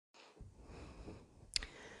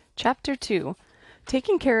Chapter 2.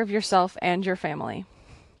 Taking Care of Yourself and Your Family.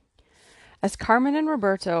 As Carmen and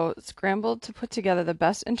Roberto scrambled to put together the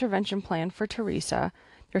best intervention plan for Teresa,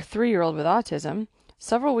 their 3-year-old with autism,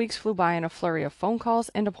 several weeks flew by in a flurry of phone calls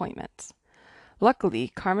and appointments.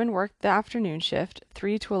 Luckily, Carmen worked the afternoon shift,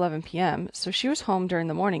 3 to 11 p.m., so she was home during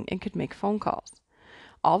the morning and could make phone calls.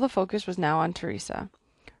 All the focus was now on Teresa.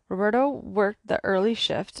 Roberto worked the early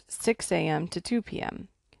shift, 6 a.m. to 2 p.m.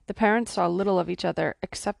 The parents saw little of each other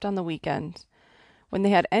except on the weekends. When they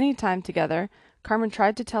had any time together, Carmen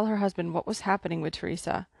tried to tell her husband what was happening with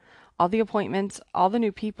Teresa. All the appointments, all the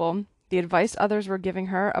new people, the advice others were giving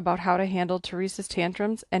her about how to handle Teresa's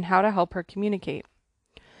tantrums and how to help her communicate.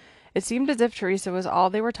 It seemed as if Teresa was all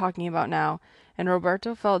they were talking about now, and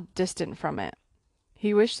Roberto felt distant from it.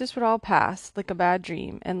 He wished this would all pass, like a bad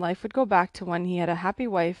dream, and life would go back to when he had a happy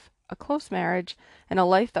wife, a close marriage, and a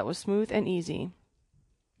life that was smooth and easy.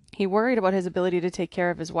 He worried about his ability to take care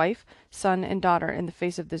of his wife, son, and daughter in the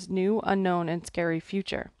face of this new, unknown, and scary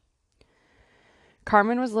future.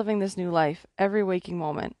 Carmen was living this new life every waking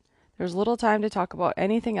moment. There was little time to talk about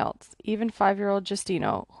anything else, even 5-year-old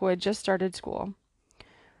Justino, who had just started school.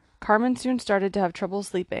 Carmen soon started to have trouble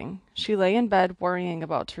sleeping. She lay in bed worrying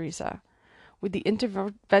about Teresa. Would the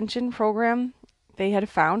intervention program they had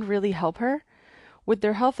found really help her? Would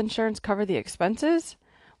their health insurance cover the expenses?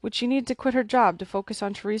 Would she need to quit her job to focus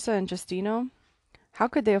on Teresa and Justino? How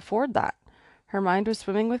could they afford that? Her mind was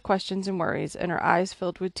swimming with questions and worries, and her eyes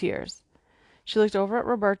filled with tears. She looked over at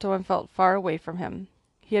Roberto and felt far away from him.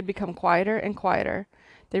 He had become quieter and quieter.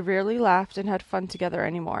 They rarely laughed and had fun together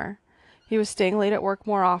anymore. He was staying late at work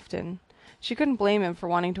more often. She couldn't blame him for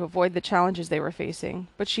wanting to avoid the challenges they were facing,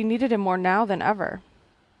 but she needed him more now than ever.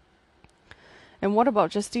 And what about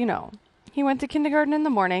Justino? He went to kindergarten in the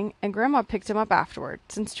morning, and Grandma picked him up afterward,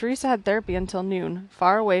 since Teresa had therapy until noon,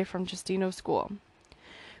 far away from Justino's school.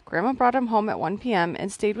 Grandma brought him home at 1 p.m. and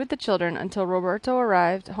stayed with the children until Roberto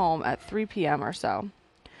arrived home at 3 p.m. or so.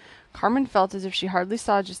 Carmen felt as if she hardly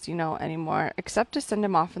saw Justino anymore, except to send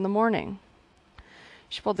him off in the morning.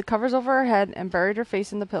 She pulled the covers over her head and buried her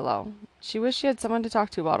face in the pillow. She wished she had someone to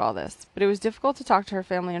talk to about all this, but it was difficult to talk to her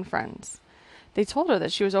family and friends. They told her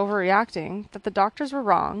that she was overreacting, that the doctors were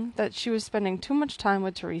wrong, that she was spending too much time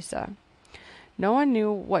with Teresa. No one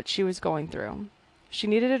knew what she was going through. She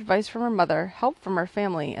needed advice from her mother, help from her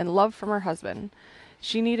family, and love from her husband.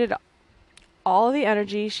 She needed all the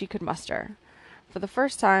energy she could muster. For the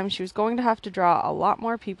first time, she was going to have to draw a lot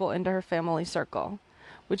more people into her family circle.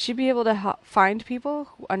 Would she be able to find people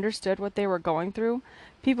who understood what they were going through,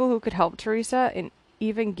 people who could help Teresa and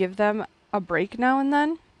even give them a break now and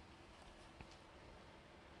then?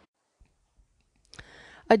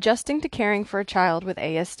 Adjusting to caring for a child with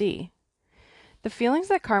ASD. The feelings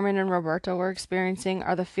that Carmen and Roberto were experiencing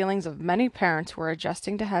are the feelings of many parents who are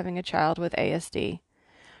adjusting to having a child with ASD.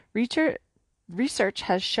 Research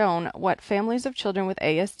has shown what families of children with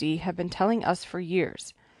ASD have been telling us for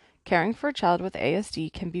years. Caring for a child with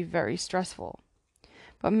ASD can be very stressful.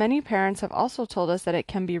 But many parents have also told us that it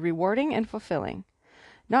can be rewarding and fulfilling.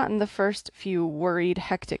 Not in the first few worried,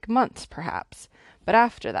 hectic months, perhaps, but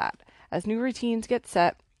after that, as new routines get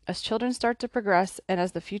set, as children start to progress, and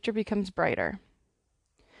as the future becomes brighter.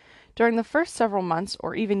 During the first several months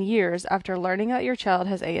or even years after learning that your child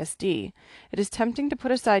has ASD, it is tempting to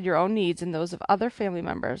put aside your own needs and those of other family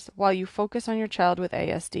members while you focus on your child with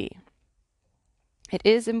ASD. It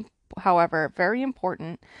is, however, very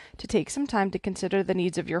important to take some time to consider the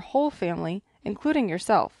needs of your whole family, including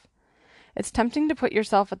yourself. It's tempting to put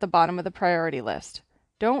yourself at the bottom of the priority list.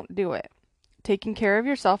 Don't do it. Taking care of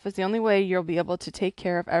yourself is the only way you'll be able to take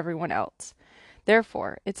care of everyone else.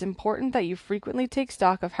 Therefore, it's important that you frequently take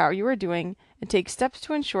stock of how you are doing and take steps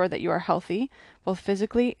to ensure that you are healthy, both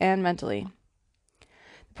physically and mentally.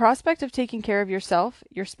 The prospect of taking care of yourself,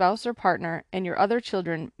 your spouse or partner, and your other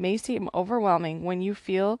children may seem overwhelming when you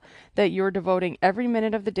feel that you're devoting every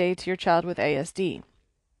minute of the day to your child with ASD.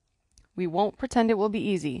 We won't pretend it will be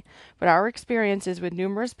easy, but our experiences with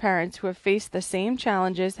numerous parents who have faced the same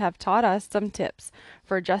challenges have taught us some tips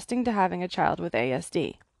for adjusting to having a child with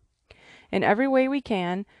ASD. In every way we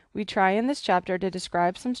can, we try in this chapter to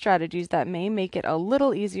describe some strategies that may make it a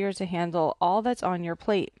little easier to handle all that's on your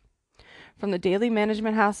plate. From the daily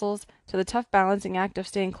management hassles, to the tough balancing act of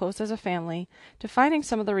staying close as a family, to finding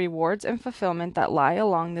some of the rewards and fulfillment that lie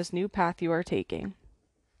along this new path you are taking.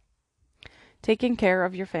 Taking care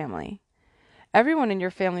of your family. Everyone in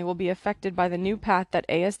your family will be affected by the new path that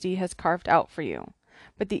ASD has carved out for you.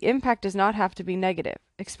 But the impact does not have to be negative,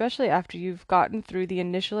 especially after you've gotten through the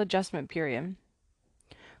initial adjustment period.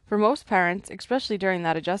 For most parents, especially during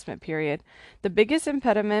that adjustment period, the biggest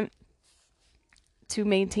impediment to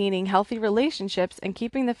maintaining healthy relationships and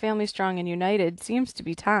keeping the family strong and united seems to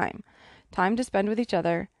be time. Time to spend with each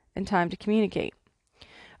other and time to communicate.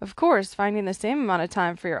 Of course, finding the same amount of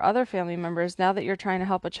time for your other family members now that you're trying to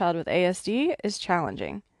help a child with ASD is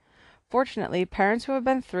challenging. Fortunately, parents who have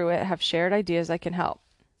been through it have shared ideas that can help.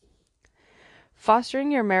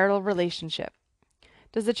 Fostering your marital relationship.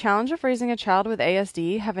 Does the challenge of raising a child with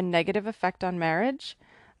ASD have a negative effect on marriage,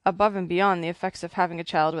 above and beyond the effects of having a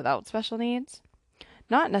child without special needs?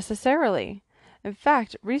 Not necessarily. In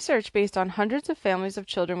fact, research based on hundreds of families of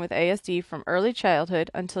children with ASD from early childhood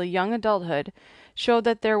until young adulthood showed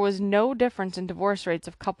that there was no difference in divorce rates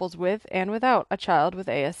of couples with and without a child with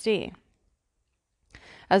ASD.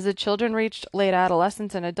 As the children reached late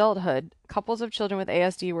adolescence and adulthood, couples of children with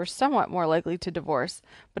ASD were somewhat more likely to divorce,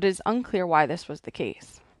 but it is unclear why this was the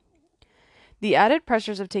case. The added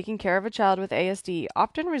pressures of taking care of a child with ASD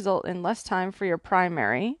often result in less time for your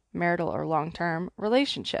primary, marital or long-term,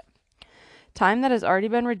 relationship, time that has already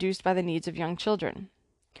been reduced by the needs of young children.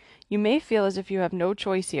 You may feel as if you have no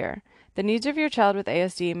choice here. The needs of your child with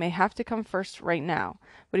ASD may have to come first right now,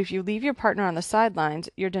 but if you leave your partner on the sidelines,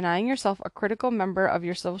 you're denying yourself a critical member of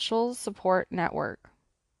your social support network.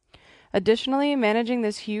 Additionally, managing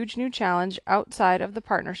this huge new challenge outside of the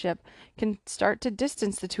partnership can start to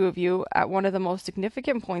distance the two of you at one of the most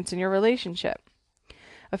significant points in your relationship.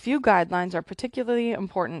 A few guidelines are particularly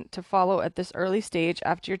important to follow at this early stage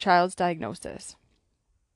after your child's diagnosis.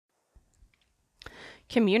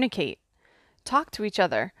 Communicate. Talk to each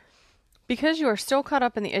other. Because you are so caught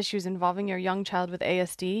up in the issues involving your young child with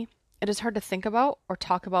ASD, it is hard to think about or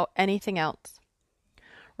talk about anything else.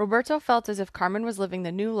 Roberto felt as if Carmen was living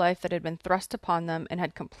the new life that had been thrust upon them and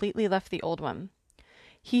had completely left the old one.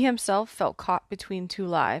 He himself felt caught between two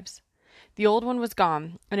lives. The old one was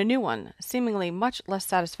gone, and a new one, seemingly much less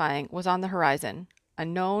satisfying, was on the horizon,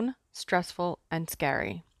 unknown, stressful, and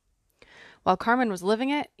scary. While Carmen was living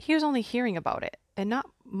it, he was only hearing about it, and not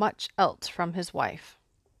much else from his wife.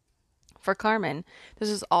 For Carmen, this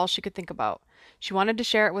is all she could think about. She wanted to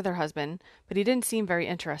share it with her husband, but he didn't seem very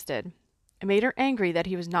interested. It made her angry that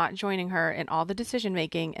he was not joining her in all the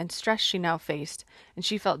decision-making and stress she now faced, and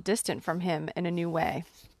she felt distant from him in a new way.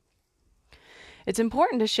 It's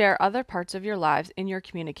important to share other parts of your lives in your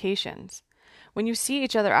communications. When you see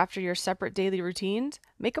each other after your separate daily routines,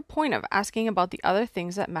 make a point of asking about the other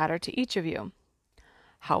things that matter to each of you.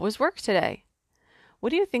 How was work today? What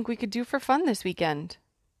do you think we could do for fun this weekend?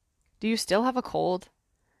 Do you still have a cold?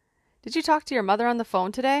 Did you talk to your mother on the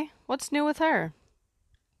phone today? What's new with her?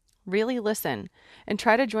 Really listen and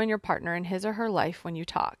try to join your partner in his or her life when you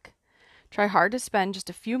talk. Try hard to spend just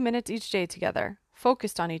a few minutes each day together,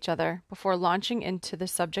 focused on each other, before launching into the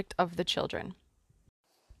subject of the children.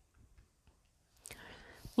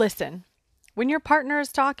 Listen. When your partner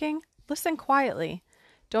is talking, listen quietly.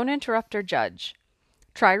 Don't interrupt or judge.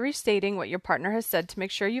 Try restating what your partner has said to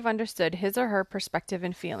make sure you've understood his or her perspective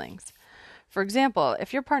and feelings. For example,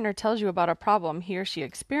 if your partner tells you about a problem he or she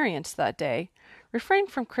experienced that day, refrain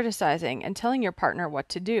from criticizing and telling your partner what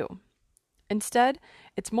to do. Instead,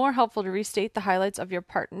 it's more helpful to restate the highlights of your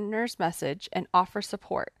partner's message and offer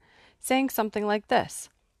support, saying something like this: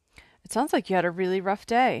 "It sounds like you had a really rough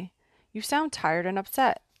day. You sound tired and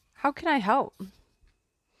upset. How can I help?"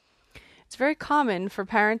 It's very common for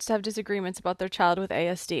parents to have disagreements about their child with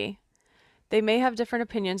ASD. They may have different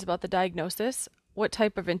opinions about the diagnosis, what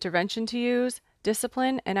type of intervention to use,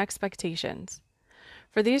 discipline, and expectations.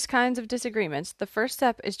 For these kinds of disagreements, the first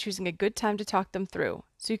step is choosing a good time to talk them through,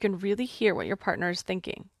 so you can really hear what your partner is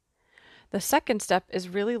thinking. The second step is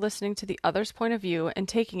really listening to the other's point of view and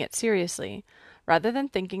taking it seriously, rather than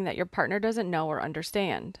thinking that your partner doesn't know or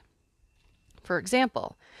understand. For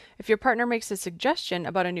example, if your partner makes a suggestion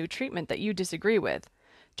about a new treatment that you disagree with,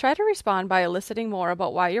 try to respond by eliciting more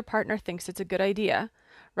about why your partner thinks it's a good idea,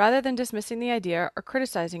 rather than dismissing the idea or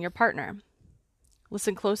criticizing your partner.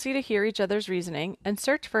 Listen closely to hear each other's reasoning and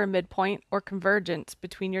search for a midpoint or convergence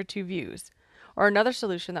between your two views, or another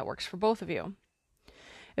solution that works for both of you.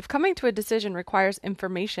 If coming to a decision requires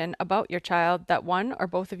information about your child that one or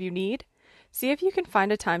both of you need, see if you can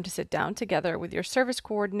find a time to sit down together with your service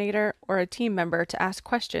coordinator or a team member to ask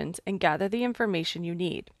questions and gather the information you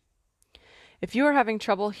need. If you are having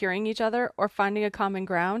trouble hearing each other or finding a common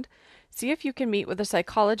ground, see if you can meet with a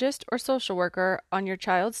psychologist or social worker on your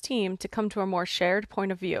child's team to come to a more shared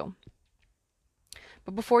point of view.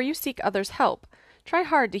 But before you seek others' help, try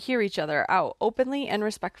hard to hear each other out openly and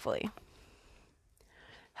respectfully.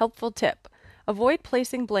 Helpful tip: avoid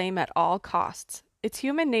placing blame at all costs. It's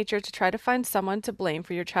human nature to try to find someone to blame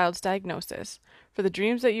for your child's diagnosis, for the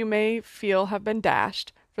dreams that you may feel have been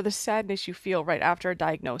dashed, for the sadness you feel right after a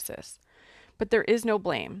diagnosis. But there is no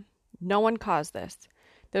blame. No one caused this.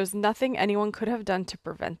 There was nothing anyone could have done to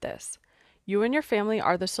prevent this. You and your family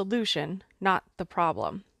are the solution, not the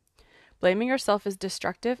problem. Blaming yourself is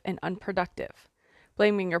destructive and unproductive.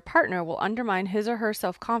 Blaming your partner will undermine his or her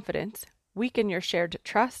self-confidence, weaken your shared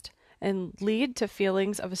trust, and lead to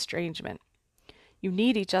feelings of estrangement. You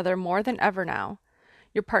need each other more than ever now.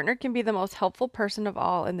 Your partner can be the most helpful person of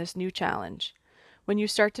all in this new challenge. When you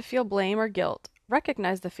start to feel blame or guilt,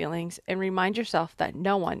 recognize the feelings and remind yourself that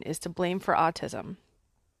no one is to blame for autism.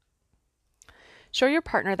 Show your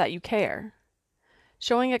partner that you care.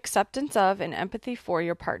 Showing acceptance of and empathy for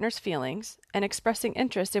your partner's feelings and expressing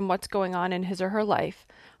interest in what's going on in his or her life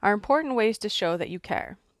are important ways to show that you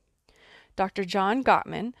care. Dr. John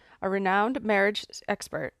Gottman, a renowned marriage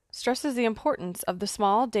expert, stresses the importance of the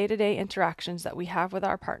small day-to-day interactions that we have with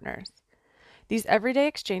our partners. These everyday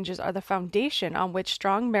exchanges are the foundation on which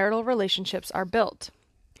strong marital relationships are built.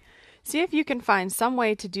 See if you can find some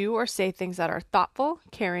way to do or say things that are thoughtful,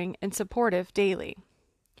 caring, and supportive daily.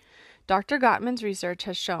 Dr. Gottman's research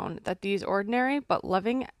has shown that these ordinary but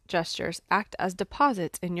loving gestures act as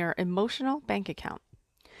deposits in your emotional bank account.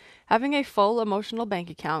 Having a full emotional bank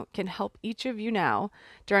account can help each of you now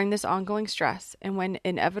during this ongoing stress and when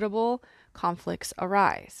inevitable conflicts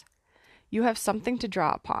arise. You have something to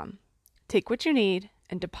draw upon. Take what you need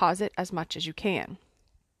and deposit as much as you can.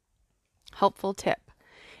 Helpful tip.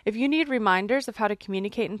 If you need reminders of how to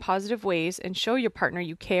communicate in positive ways and show your partner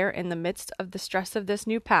you care in the midst of the stress of this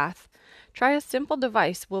new path, try a simple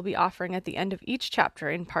device we'll be offering at the end of each chapter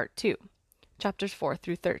in Part 2, Chapters 4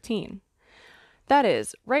 through 13. That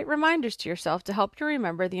is, write reminders to yourself to help you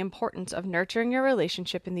remember the importance of nurturing your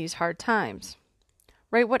relationship in these hard times.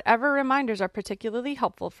 Write whatever reminders are particularly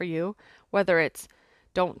helpful for you, whether it's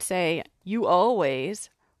 "Don't say, you always,"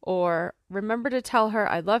 or "Remember to tell her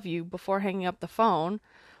I love you before hanging up the phone,"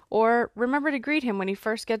 or "Remember to greet him when he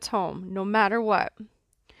first gets home, no matter what."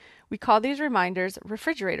 We call these reminders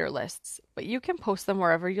refrigerator lists, but you can post them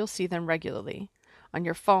wherever you'll see them regularly. On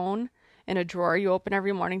your phone, in a drawer you open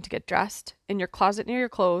every morning to get dressed, in your closet near your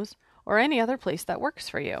clothes, or any other place that works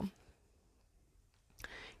for you.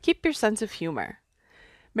 Keep your sense of humor.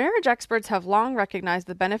 Marriage experts have long recognized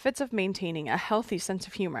the benefits of maintaining a healthy sense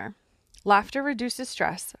of humor. Laughter reduces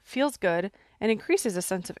stress, feels good, and increases a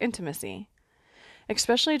sense of intimacy.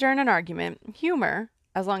 Especially during an argument, humor,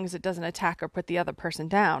 as long as it doesn't attack or put the other person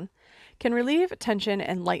down, can relieve tension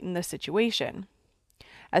and lighten the situation.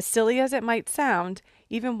 As silly as it might sound,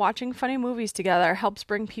 even watching funny movies together helps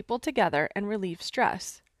bring people together and relieve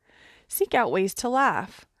stress. Seek out ways to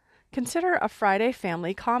laugh. Consider a Friday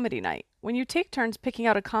family comedy night, when you take turns picking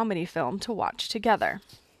out a comedy film to watch together.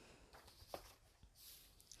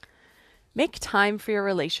 Make time for your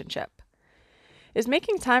relationship. Is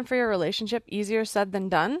making time for your relationship easier said than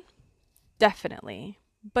done? Definitely,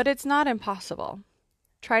 but it's not impossible.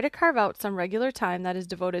 Try to carve out some regular time that is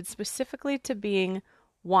devoted specifically to being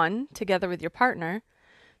 1. Together with your partner,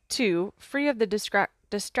 2. Free of the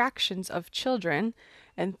distractions of children,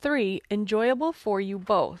 and 3. Enjoyable for you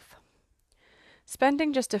both.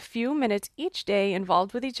 Spending just a few minutes each day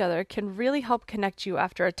involved with each other can really help connect you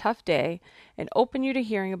after a tough day and open you to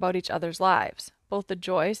hearing about each other's lives, both the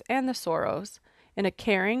joys and the sorrows, in a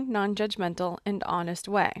caring, non-judgmental, and honest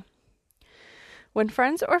way. When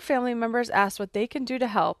friends or family members ask what they can do to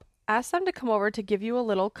help, ask them to come over to give you a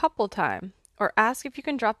little couple time, or ask if you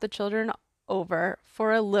can drop the children over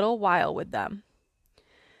for a little while with them.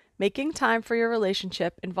 Making time for your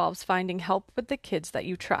relationship involves finding help with the kids that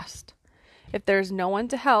you trust. If there is no one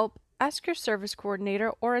to help, ask your service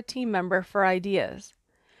coordinator or a team member for ideas.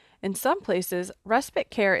 In some places, respite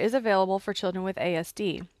care is available for children with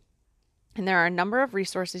ASD, and there are a number of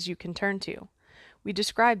resources you can turn to. We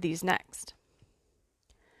describe these next.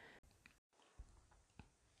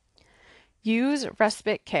 Use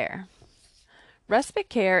respite care. Respite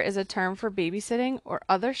care is a term for babysitting or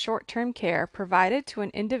other short-term care provided to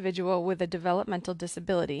an individual with a developmental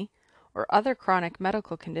disability or other chronic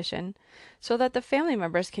medical condition so that the family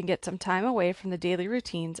members can get some time away from the daily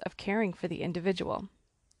routines of caring for the individual.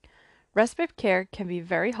 Respite care can be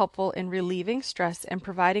very helpful in relieving stress and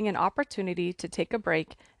providing an opportunity to take a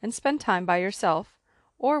break and spend time by yourself,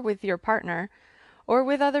 or with your partner, or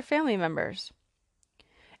with other family members.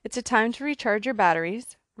 It's a time to recharge your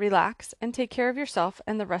batteries, relax, and take care of yourself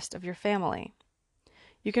and the rest of your family.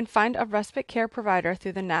 You can find a respite care provider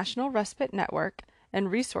through the National Respite Network and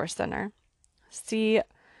Resource Center. See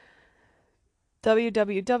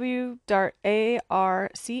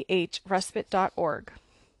www.archrespite.org.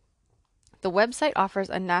 The website offers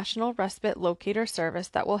a national respite locator service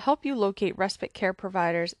that will help you locate respite care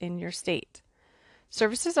providers in your state.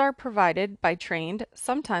 Services are provided by trained,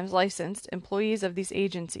 sometimes licensed, employees of these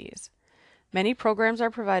agencies. Many programs are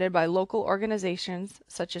provided by local organizations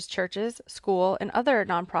such as churches, school, and other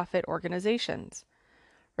nonprofit organizations.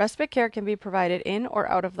 Respite care can be provided in or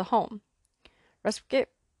out of the home.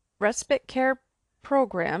 Respite care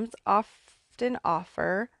programs often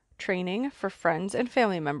offer training for friends and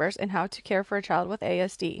family members in how to care for a child with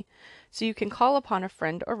ASD, so you can call upon a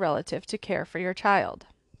friend or relative to care for your child.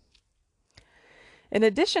 In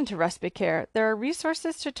addition to respite care, there are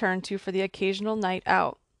resources to turn to for the occasional night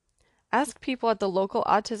out. Ask people at the local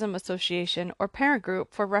Autism Association or parent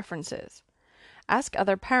group for references. Ask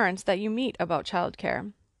other parents that you meet about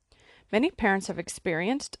childcare. Many parents have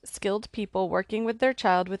experienced, skilled people working with their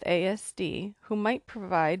child with ASD who might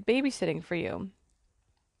provide babysitting for you.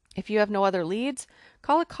 If you have no other leads,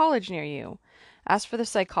 call a college near you. Ask for the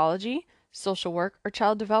psychology, social work, or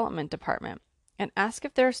child development department, and ask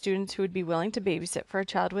if there are students who would be willing to babysit for a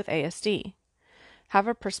child with ASD. Have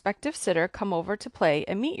a prospective sitter come over to play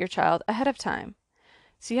and meet your child ahead of time.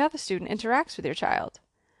 See how the student interacts with your child.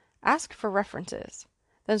 Ask for references.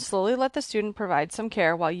 Then slowly let the student provide some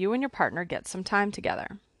care while you and your partner get some time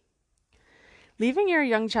together. Leaving your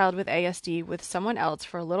young child with ASD with someone else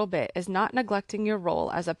for a little bit is not neglecting your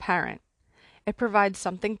role as a parent. It provides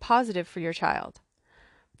something positive for your child.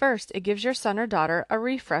 First, it gives your son or daughter a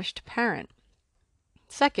refreshed parent.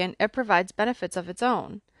 Second, it provides benefits of its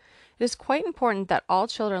own. It is quite important that all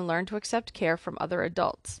children learn to accept care from other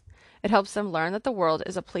adults. It helps them learn that the world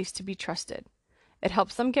is a place to be trusted. It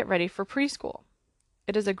helps them get ready for preschool.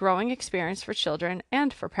 It is a growing experience for children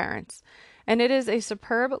and for parents, and it is a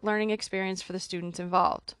superb learning experience for the students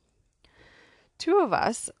involved. Two of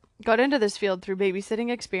us got into this field through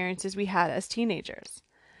babysitting experiences we had as teenagers.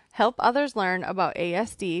 Help others learn about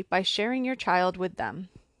ASD by sharing your child with them.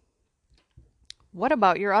 What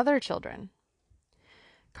about your other children?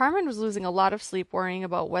 Carmen was losing a lot of sleep worrying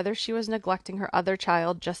about whether she was neglecting her other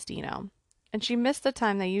child, Justino, and she missed the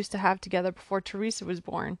time they used to have together before Teresa was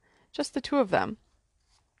born, just the two of them.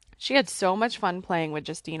 She had so much fun playing with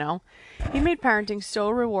Justino. He made parenting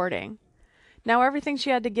so rewarding. Now everything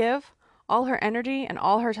she had to give, all her energy and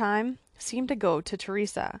all her time, seemed to go to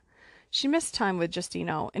Teresa. She missed time with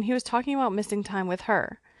Justino, and he was talking about missing time with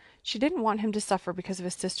her. She didn't want him to suffer because of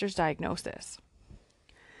his sister's diagnosis.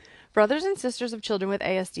 Brothers and sisters of children with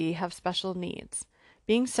ASD have special needs.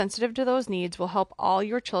 Being sensitive to those needs will help all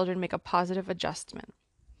your children make a positive adjustment.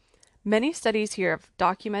 Many studies here have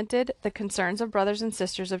documented the concerns of brothers and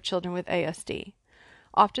sisters of children with ASD.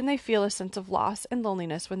 Often they feel a sense of loss and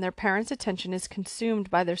loneliness when their parents' attention is consumed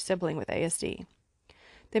by their sibling with ASD.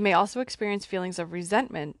 They may also experience feelings of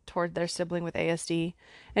resentment toward their sibling with ASD,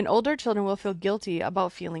 and older children will feel guilty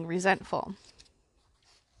about feeling resentful.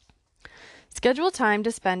 Schedule time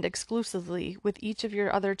to spend exclusively with each of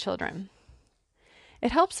your other children.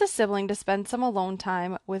 It helps a sibling to spend some alone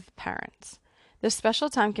time with parents. This special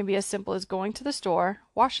time can be as simple as going to the store,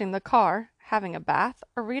 washing the car, having a bath,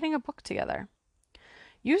 or reading a book together.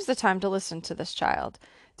 Use the time to listen to this child,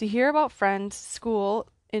 to hear about friends, school,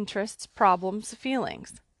 interests, problems,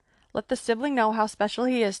 feelings. Let the sibling know how special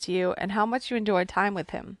he is to you and how much you enjoy time with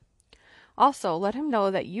him. Also, let him know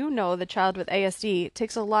that you know the child with ASD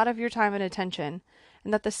takes a lot of your time and attention,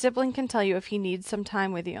 and that the sibling can tell you if he needs some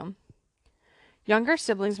time with you. Younger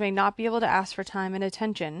siblings may not be able to ask for time and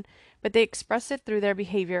attention, but they express it through their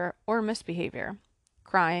behavior or misbehavior,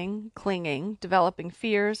 crying, clinging, developing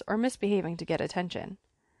fears, or misbehaving to get attention.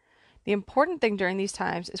 The important thing during these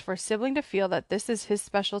times is for a sibling to feel that this is his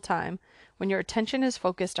special time when your attention is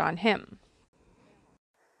focused on him.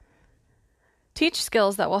 Teach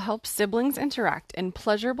skills that will help siblings interact in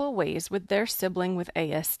pleasurable ways with their sibling with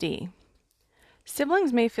ASD.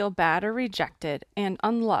 Siblings may feel bad or rejected and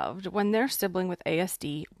unloved when their sibling with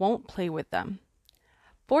ASD won't play with them.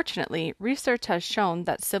 Fortunately, research has shown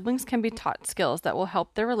that siblings can be taught skills that will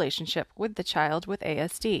help their relationship with the child with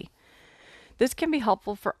ASD. This can be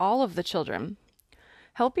helpful for all of the children.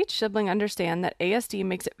 Help each sibling understand that ASD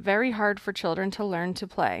makes it very hard for children to learn to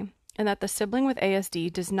play, and that the sibling with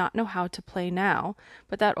ASD does not know how to play now,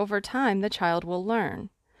 but that over time the child will learn.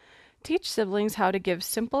 Teach siblings how to give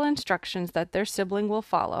simple instructions that their sibling will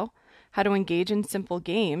follow, how to engage in simple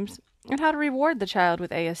games, and how to reward the child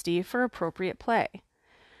with ASD for appropriate play.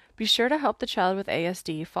 Be sure to help the child with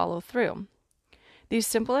ASD follow through. These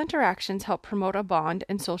simple interactions help promote a bond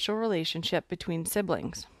and social relationship between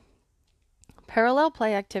siblings. Parallel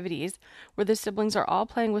play activities, where the siblings are all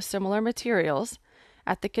playing with similar materials,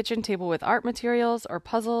 at the kitchen table with art materials or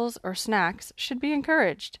puzzles or snacks, should be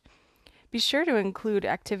encouraged. Be sure to include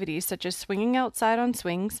activities such as swinging outside on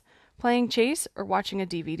swings, playing chase, or watching a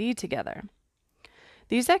DVD together.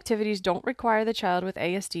 These activities don't require the child with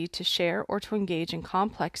ASD to share or to engage in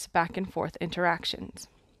complex back and forth interactions.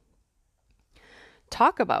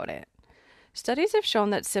 Talk about it. Studies have shown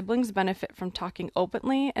that siblings benefit from talking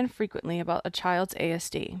openly and frequently about a child's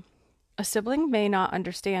ASD. A sibling may not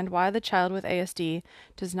understand why the child with ASD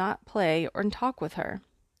does not play or talk with her.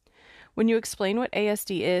 When you explain what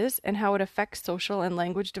ASD is and how it affects social and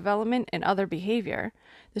language development and other behavior,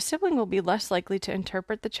 the sibling will be less likely to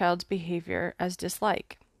interpret the child's behavior as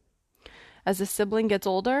dislike. As the sibling gets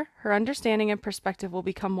older, her understanding and perspective will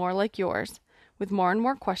become more like yours, with more and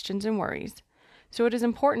more questions and worries. So it is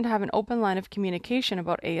important to have an open line of communication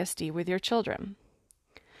about ASD with your children.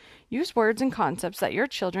 Use words and concepts that your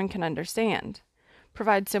children can understand.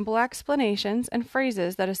 Provide simple explanations and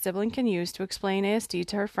phrases that a sibling can use to explain ASD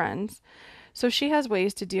to her friends, so she has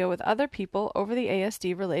ways to deal with other people over the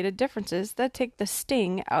ASD-related differences that take the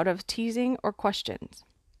sting out of teasing or questions.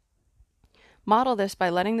 Model this by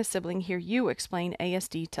letting the sibling hear you explain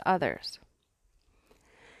ASD to others.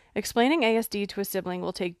 Explaining ASD to a sibling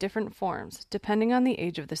will take different forms, depending on the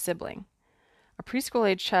age of the sibling. A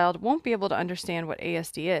preschool-age child won't be able to understand what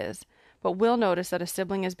ASD is, but will notice that a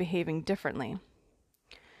sibling is behaving differently.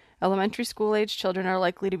 Elementary school-age children are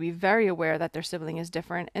likely to be very aware that their sibling is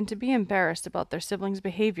different and to be embarrassed about their sibling's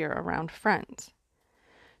behavior around friends.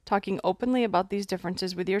 Talking openly about these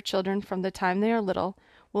differences with your children from the time they are little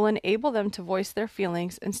will enable them to voice their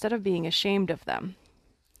feelings instead of being ashamed of them.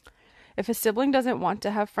 If a sibling doesn't want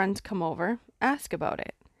to have friends come over, ask about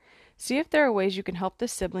it. See if there are ways you can help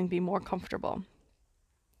this sibling be more comfortable.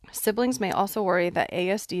 Siblings may also worry that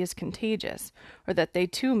ASD is contagious or that they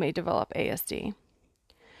too may develop ASD.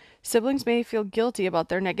 Siblings may feel guilty about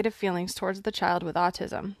their negative feelings towards the child with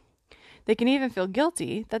autism. They can even feel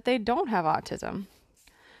guilty that they don't have autism.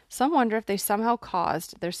 Some wonder if they somehow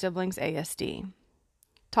caused their siblings' ASD.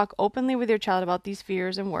 Talk openly with your child about these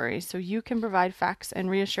fears and worries so you can provide facts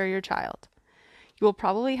and reassure your child. You will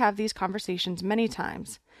probably have these conversations many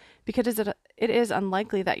times because it is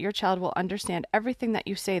unlikely that your child will understand everything that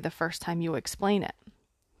you say the first time you explain it.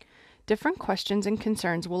 Different questions and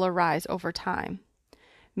concerns will arise over time.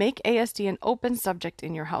 Make ASD an open subject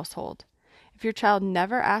in your household. If your child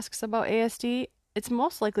never asks about ASD, it's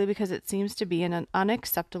most likely because it seems to be an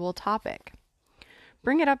unacceptable topic.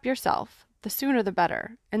 Bring it up yourself. The sooner the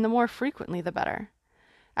better, and the more frequently the better.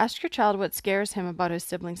 Ask your child what scares him about his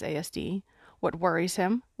sibling's ASD, what worries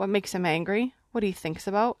him, what makes him angry, what he thinks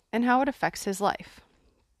about, and how it affects his life.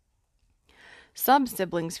 Some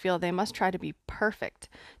siblings feel they must try to be perfect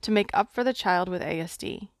to make up for the child with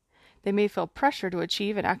ASD. They may feel pressure to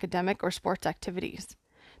achieve in academic or sports activities.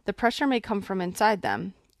 The pressure may come from inside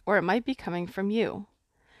them, or it might be coming from you.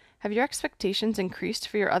 Have your expectations increased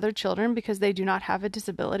for your other children because they do not have a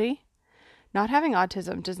disability? Not having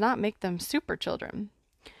autism does not make them super children.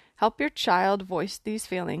 Help your child voice these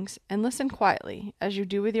feelings and listen quietly, as you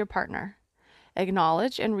do with your partner.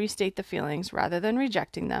 Acknowledge and restate the feelings rather than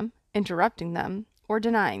rejecting them, interrupting them, or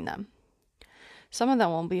denying them. Some of them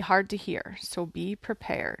will be hard to hear, so be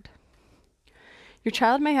prepared. Your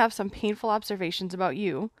child may have some painful observations about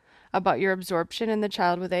you, about your absorption in the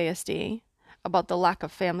child with ASD, about the lack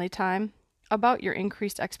of family time, about your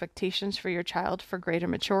increased expectations for your child for greater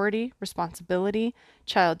maturity, responsibility,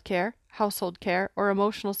 childcare, household care, or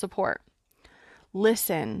emotional support.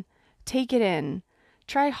 Listen, take it in,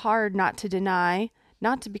 try hard not to deny,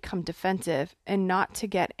 not to become defensive, and not to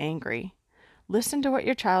get angry. Listen to what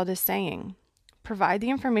your child is saying. Provide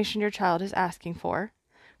the information your child is asking for.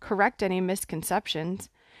 Correct any misconceptions,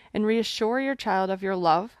 and reassure your child of your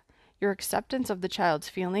love, your acceptance of the child's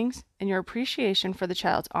feelings, and your appreciation for the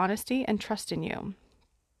child's honesty and trust in you.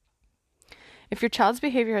 If your child's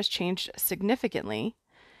behavior has changed significantly,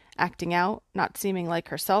 acting out, not seeming like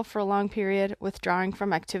herself for a long period, withdrawing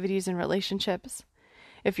from activities and relationships,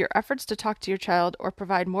 if your efforts to talk to your child or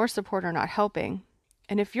provide more support are not helping,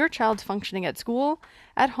 and if your child's functioning at school,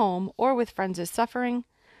 at home, or with friends is suffering,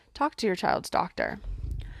 talk to your child's doctor.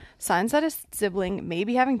 Signs that a sibling may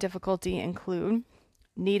be having difficulty include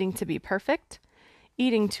needing to be perfect,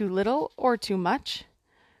 eating too little or too much,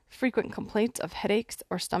 frequent complaints of headaches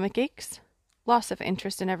or stomach aches, loss of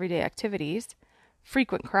interest in everyday activities,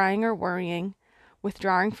 frequent crying or worrying,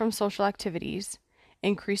 withdrawing from social activities,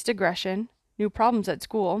 increased aggression, new problems at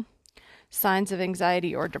school, signs of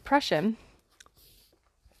anxiety or depression.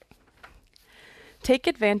 Take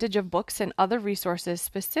advantage of books and other resources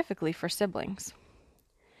specifically for siblings.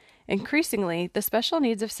 Increasingly, the special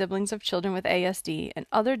needs of siblings of children with ASD and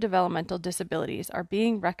other developmental disabilities are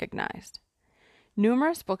being recognized.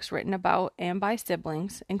 Numerous books written about and by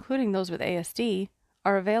siblings, including those with ASD,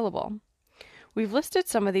 are available. We've listed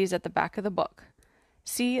some of these at the back of the book.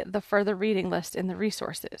 See the further reading list in the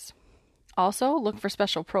resources. Also, look for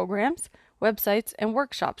special programs, websites, and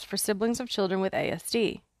workshops for siblings of children with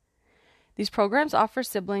ASD. These programs offer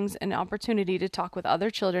siblings an opportunity to talk with other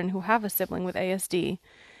children who have a sibling with ASD,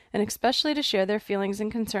 and especially to share their feelings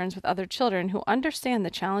and concerns with other children who understand the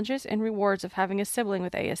challenges and rewards of having a sibling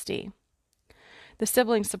with ASD. The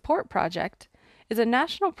Sibling Support Project is a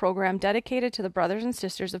national program dedicated to the brothers and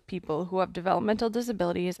sisters of people who have developmental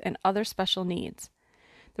disabilities and other special needs.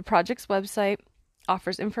 The project's website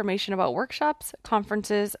offers information about workshops,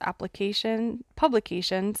 conferences,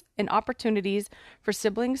 publications, and opportunities for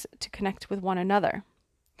siblings to connect with one another.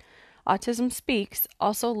 Autism Speaks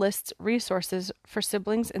also lists resources for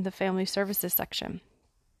siblings in the Family Services section.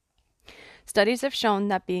 Studies have shown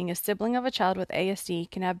that being a sibling of a child with ASD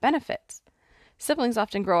can have benefits. Siblings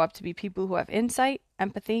often grow up to be people who have insight,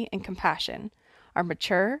 empathy, and compassion, are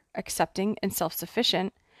mature, accepting, and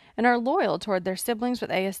self-sufficient, and are loyal toward their siblings with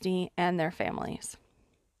ASD and their families.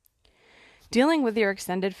 Dealing with your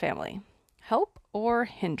extended family. Help or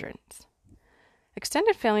hindrance?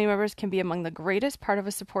 Extended family members can be among the greatest part of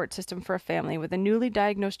a support system for a family with a newly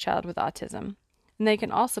diagnosed child with autism, and they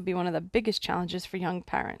can also be one of the biggest challenges for young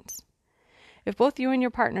parents. If both you and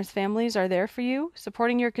your partner's families are there for you,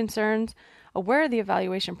 supporting your concerns, aware of the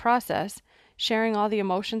evaluation process, sharing all the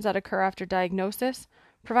emotions that occur after diagnosis,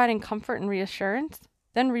 providing comfort and reassurance,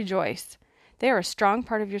 then rejoice. They are a strong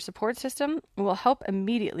part of your support system and will help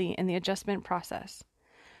immediately in the adjustment process.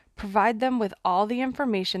 Provide them with all the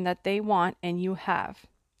information that they want and you have.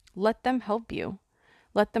 Let them help you.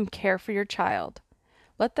 Let them care for your child.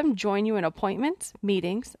 Let them join you in appointments,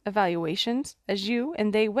 meetings, evaluations, as you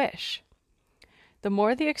and they wish. The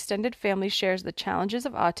more the extended family shares the challenges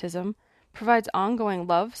of autism, provides ongoing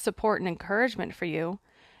love, support, and encouragement for you,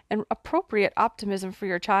 and appropriate optimism for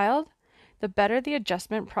your child, the better the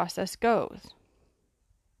adjustment process goes.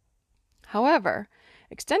 However,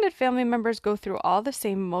 extended family members go through all the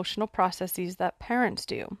same emotional processes that parents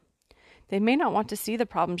do. They may not want to see the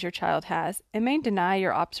problems your child has and may deny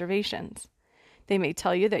your observations. They may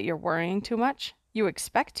tell you that you're worrying too much, you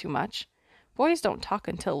expect too much, boys don't talk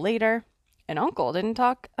until later, and uncle didn't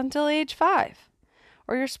talk until age 5,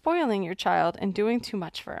 or you're spoiling your child and doing too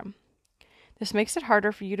much for him. This makes it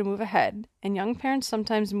harder for you to move ahead, and young parents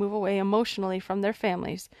sometimes move away emotionally from their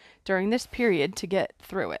families during this period to get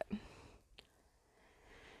through it.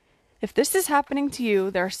 If this is happening to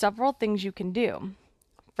you, there are several things you can do.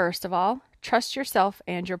 First of all, trust yourself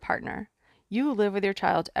and your partner. You live with your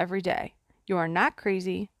child every day. You are not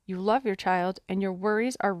crazy, you love your child, and your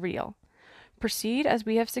worries are real. Proceed as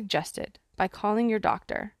we have suggested, by calling your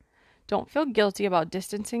doctor. Don't feel guilty about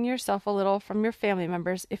distancing yourself a little from your family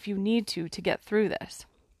members if you need to get through this.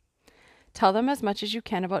 Tell them as much as you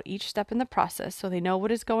can about each step in the process so they know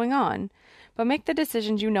what is going on, but make the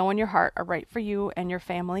decisions you know in your heart are right for you and your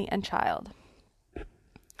family and child.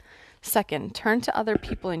 Second, turn to other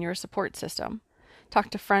people in your support system. Talk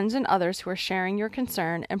to friends and others who are sharing your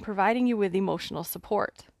concern and providing you with emotional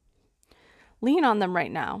support. Lean on them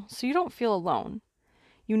right now so you don't feel alone.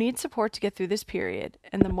 You need support to get through this period,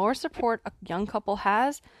 and the more support a young couple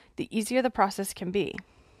has, the easier the process can be.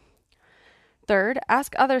 Third,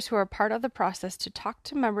 ask others who are part of the process to talk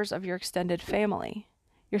to members of your extended family.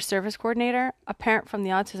 Your service coordinator, a parent from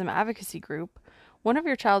the autism advocacy group, one of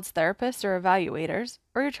your child's therapists or evaluators,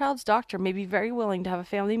 or your child's doctor may be very willing to have a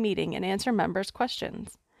family meeting and answer members'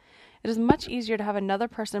 questions. It is much easier to have another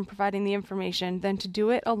person providing the information than to do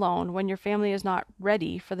it alone when your family is not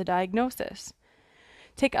ready for the diagnosis.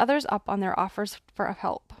 Take others up on their offers for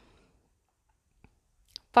help.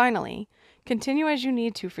 Finally, continue as you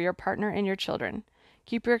need to for your partner and your children.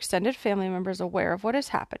 Keep your extended family members aware of what is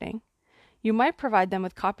happening. You might provide them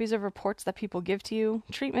with copies of reports that people give to you,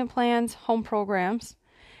 treatment plans, home programs.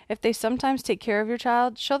 If they sometimes take care of your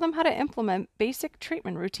child, show them how to implement basic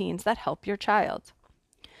treatment routines that help your child.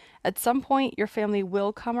 At some point, your family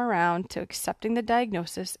will come around to accepting the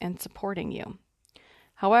diagnosis and supporting you.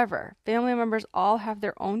 However, family members all have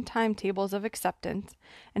their own timetables of acceptance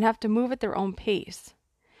and have to move at their own pace.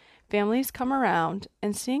 Families come around,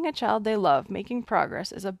 and seeing a child they love making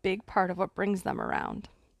progress is a big part of what brings them around.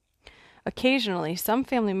 Occasionally, some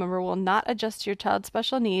family member will not adjust to your child's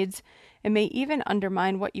special needs and may even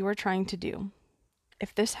undermine what you are trying to do.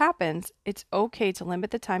 If this happens, it's okay to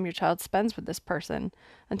limit the time your child spends with this person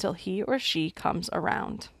until he or she comes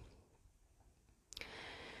around.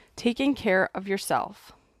 Taking care of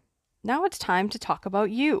yourself. Now it's time to talk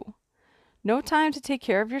about you. No time to take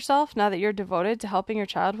care of yourself now that you're devoted to helping your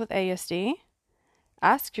child with ASD?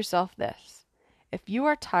 Ask yourself this. If you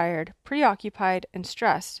are tired, preoccupied, and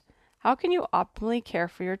stressed, how can you optimally care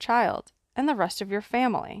for your child? and the rest of your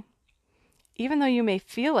family. Even though you may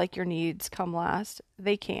feel like your needs come last,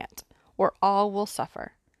 they can't, or all will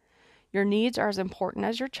suffer. Your needs are as important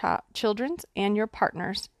as your children's and your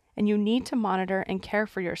partner's, and you need to monitor and care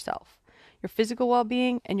for yourself, your physical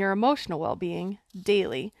well-being, and your emotional well-being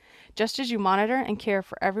daily, just as you monitor and care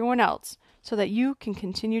for everyone else so that you can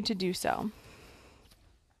continue to do so.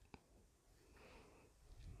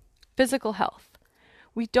 Physical health.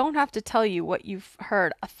 We don't have to tell you what you've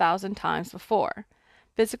heard 1,000 times before.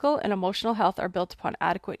 Physical and emotional health are built upon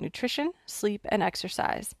adequate nutrition, sleep, and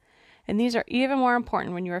exercise. And these are even more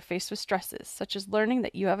important when you are faced with stresses, such as learning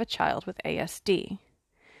that you have a child with ASD.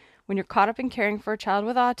 When you're caught up in caring for a child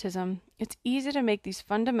with autism, it's easy to make these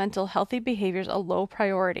fundamental healthy behaviors a low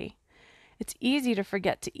priority. It's easy to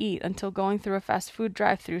forget to eat until going through a fast food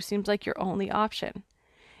drive-thru seems like your only option.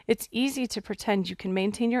 It's easy to pretend you can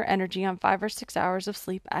maintain your energy on 5 or 6 hours of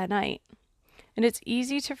sleep at night. And it's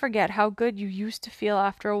easy to forget how good you used to feel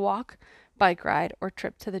after a walk, bike ride, or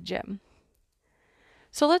trip to the gym.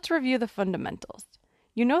 So let's review the fundamentals.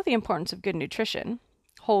 You know the importance of good nutrition: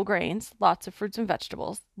 whole grains, lots of fruits and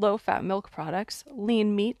vegetables, low-fat milk products,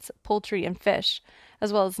 lean meats, poultry, and fish,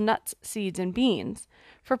 as well as nuts, seeds, and beans,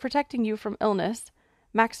 for protecting you from illness,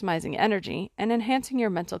 maximizing energy, and enhancing your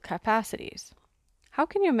mental capacities. How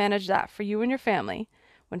can you manage that for you and your family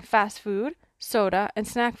when fast food, soda, and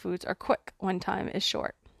snack foods are quick when time is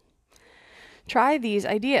short? Try these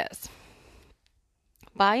ideas.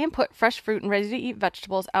 Buy and put fresh fruit and ready-to-eat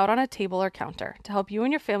vegetables out on a table or counter to help you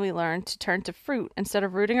and your family learn to turn to fruit instead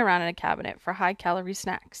of rooting around in a cabinet for high-calorie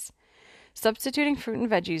snacks. Substituting fruit and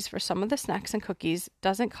veggies for some of the snacks and cookies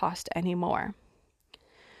doesn't cost any more.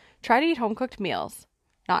 Try to eat home-cooked meals,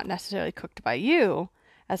 not necessarily cooked by you,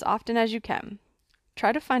 as often as you can.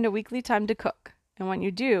 Try to find a weekly time to cook, and when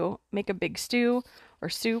you do, make a big stew or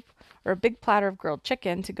soup or a big platter of grilled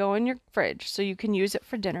chicken to go in your fridge so you can use it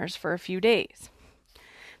for dinners for a few days.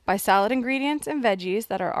 Buy salad ingredients and veggies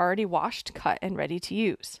that are already washed, cut, and ready to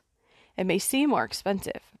use. It may seem more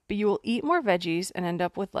expensive, but you will eat more veggies and end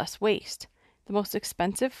up with less waste. The most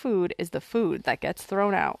expensive food is the food that gets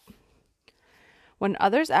thrown out. When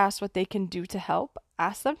others ask what they can do to help,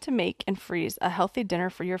 ask them to make and freeze a healthy dinner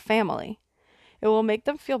for your family. It will make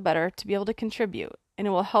them feel better to be able to contribute, and it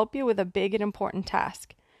will help you with a big and important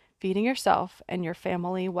task: feeding yourself and your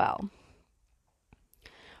family well.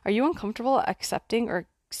 Are you uncomfortable accepting or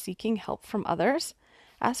seeking help from others?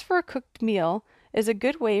 Ask for a cooked meal is a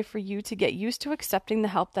good way for you to get used to accepting the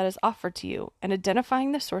help that is offered to you and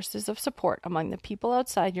identifying the sources of support among the people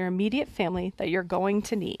outside your immediate family that you're going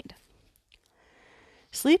to need.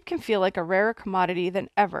 Sleep can feel like a rarer commodity than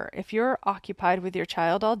ever if you're occupied with your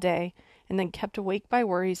child all day and then kept awake by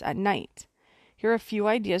worries at night. Here are a few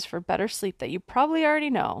ideas for better sleep that you probably already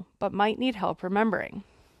know, but might need help remembering.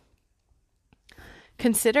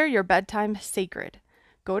 Consider your bedtime sacred.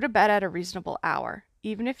 Go to bed at a reasonable hour,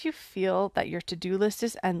 even if you feel that your to-do list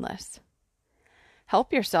is endless.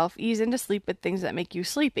 Help yourself ease into sleep with things that make you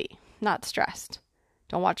sleepy, not stressed.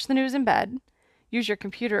 Don't watch the news in bed. Use your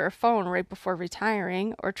computer or phone right before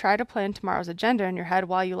retiring, or try to plan tomorrow's agenda in your head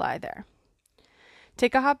while you lie there.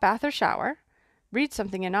 Take a hot bath or shower, read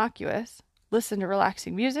something innocuous, listen to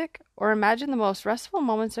relaxing music, or imagine the most restful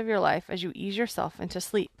moments of your life as you ease yourself into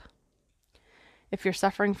sleep. If you're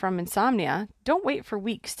suffering from insomnia, don't wait for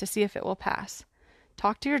weeks to see if it will pass.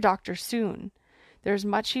 Talk to your doctor soon. There's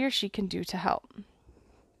much he or she can do to help.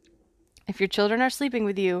 If your children are sleeping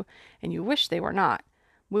with you and you wish they were not,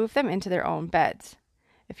 move them into their own beds.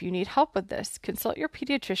 If you need help with this, consult your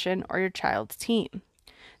pediatrician or your child's team.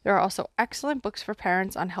 There are also excellent books for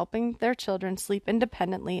parents on helping their children sleep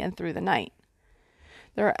independently and through the night.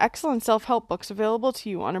 There are excellent self-help books available to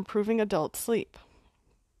you on improving adult sleep.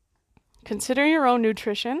 Consider your own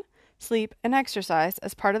nutrition, sleep, and exercise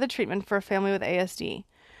as part of the treatment for a family with ASD,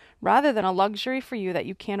 rather than a luxury for you that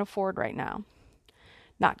you can't afford right now.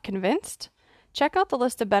 Not convinced? Check out the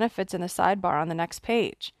list of benefits in the sidebar on the next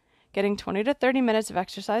page. Getting 20 to 30 minutes of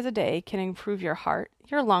exercise a day can improve your heart,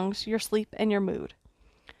 your lungs, your sleep, and your mood.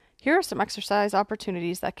 Here are some exercise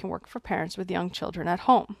opportunities that can work for parents with young children at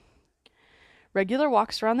home. Regular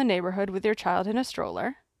walks around the neighborhood with your child in a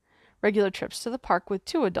stroller. Regular trips to the park with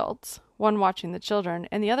 2 adults, one watching the children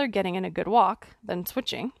and the other getting in a good walk, then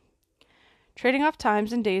switching. Trading off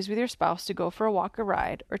times and days with your spouse to go for a walk or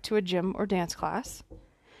ride, or to a gym or dance class.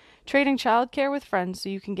 Trading childcare with friends so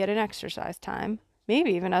you can get an exercise time,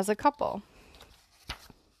 maybe even as a couple.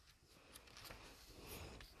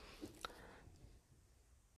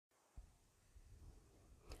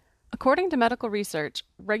 According to medical research,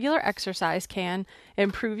 regular exercise can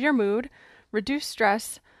improve your mood, reduce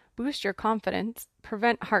stress, boost your confidence,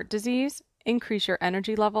 prevent heart disease, increase your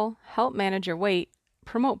energy level, help manage your weight,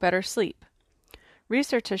 promote better sleep.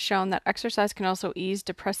 Research has shown that exercise can also ease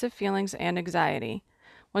depressive feelings and anxiety.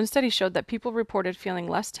 One study showed that people reported feeling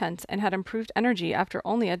less tense and had improved energy after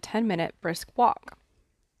only a 10-minute brisk walk.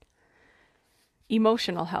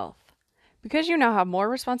 Emotional health. Because you now have more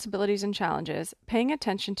responsibilities and challenges, paying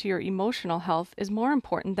attention to your emotional health is more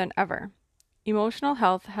important than ever. Emotional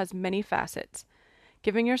health has many facets.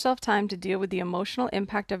 Giving yourself time to deal with the emotional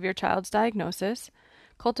impact of your child's diagnosis,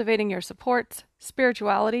 cultivating your supports,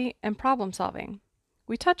 spirituality, and problem solving.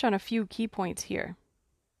 We touch on a few key points here.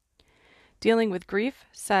 Dealing with grief,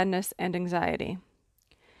 sadness, and anxiety.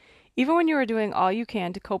 Even when you are doing all you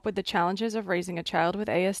can to cope with the challenges of raising a child with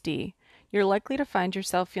ASD, you're likely to find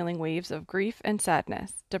yourself feeling waves of grief and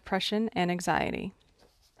sadness, depression, and anxiety.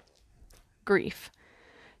 Grief.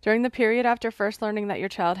 During the period after first learning that your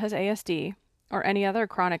child has ASD, or any other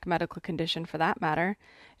chronic medical condition for that matter,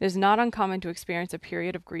 it is not uncommon to experience a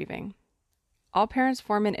period of grieving. All parents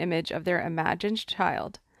form an image of their imagined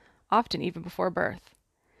child, often even before birth.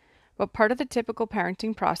 But part of the typical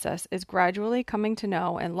parenting process is gradually coming to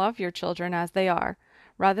know and love your children as they are,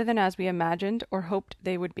 rather than as we imagined or hoped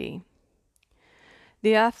they would be.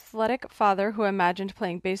 The athletic father who imagined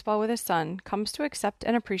playing baseball with his son comes to accept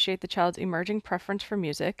and appreciate the child's emerging preference for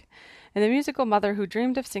music, and the musical mother who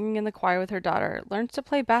dreamed of singing in the choir with her daughter learns to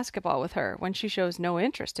play basketball with her when she shows no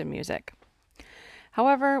interest in music.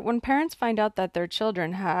 However, when parents find out that their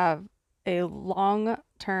children have a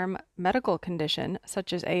long-term medical condition,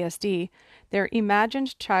 such as ASD, their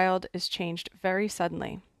imagined child is changed very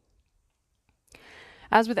suddenly.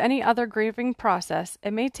 As with any other grieving process,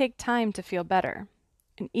 it may take time to feel better.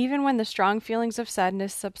 And even when the strong feelings of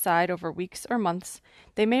sadness subside over weeks or months,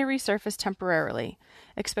 they may resurface temporarily,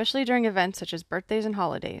 especially during events such as birthdays and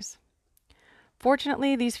holidays.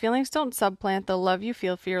 Fortunately, these feelings don't supplant the love you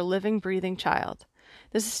feel for your living, breathing child.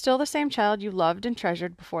 This is still the same child you loved and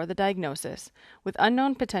treasured before the diagnosis, with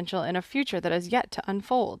unknown potential and a future that has yet to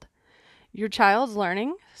unfold. Your child's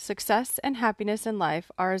learning, success, and happiness in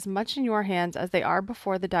life are as much in your hands as they are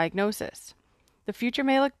before the diagnosis. The future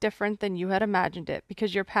may look different than you had imagined it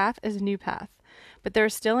because your path is a new path, but there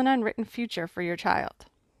is still an unwritten future for your child.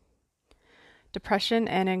 Depression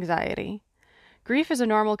and anxiety. Grief is a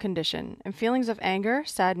normal condition, and feelings of anger,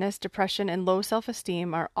 sadness, depression, and low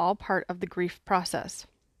self-esteem are all part of the grief process.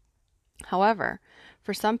 However,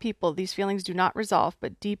 for some people, these feelings do not resolve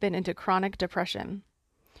but deepen into chronic depression.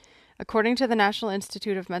 According to the National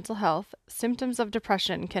Institute of Mental Health, symptoms of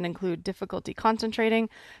depression can include difficulty concentrating,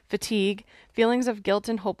 fatigue, feelings of guilt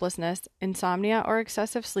and hopelessness, insomnia or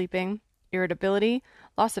excessive sleeping, irritability,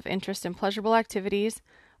 loss of interest in pleasurable activities,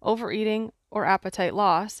 overeating or appetite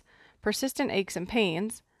loss, persistent aches and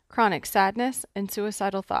pains, chronic sadness, and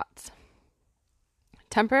suicidal thoughts.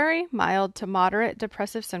 Temporary, mild to moderate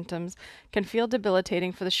depressive symptoms can feel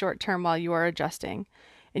debilitating for the short term while you are adjusting,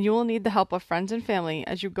 and you will need the help of friends and family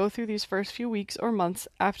as you go through these first few weeks or months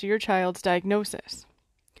after your child's diagnosis.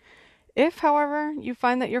 If, however, you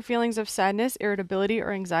find that your feelings of sadness, irritability,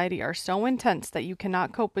 or anxiety are so intense that you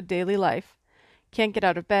cannot cope with daily life, can't get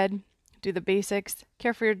out of bed, do the basics,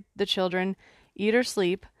 care for the children, eat or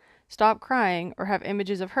sleep, stop crying, or have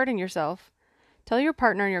images of hurting yourself, tell your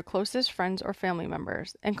partner and your closest friends or family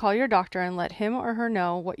members, and call your doctor and let him or her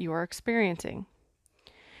know what you are experiencing.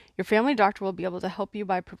 Your family doctor will be able to help you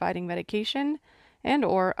by providing medication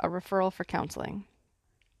and/or a referral for counseling.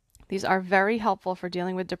 These are very helpful for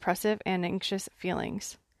dealing with depressive and anxious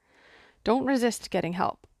feelings. Don't resist getting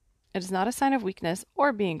help. It is not a sign of weakness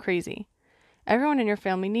or being crazy. Everyone in your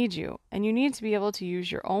family needs you, and you need to be able to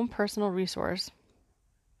use your own personal resources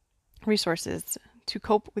to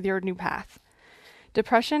cope with your new path.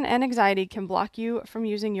 Depression and anxiety can block you from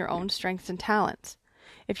using your own strengths and talents.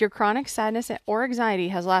 If your chronic sadness or anxiety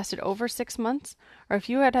has lasted over 6 months, or if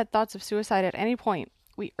you had thoughts of suicide at any point,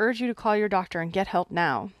 we urge you to call your doctor and get help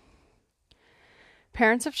now.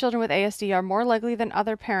 Parents of children with ASD are more likely than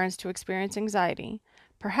other parents to experience anxiety,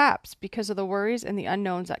 perhaps because of the worries and the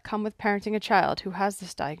unknowns that come with parenting a child who has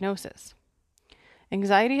this diagnosis.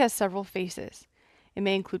 Anxiety has several faces. It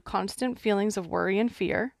may include constant feelings of worry and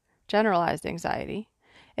fear, generalized anxiety.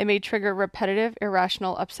 It may trigger repetitive,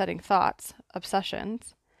 irrational, upsetting thoughts,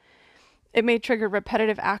 obsessions. It may trigger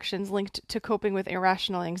repetitive actions linked to coping with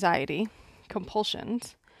irrational anxiety,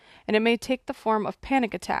 compulsions. And it may take the form of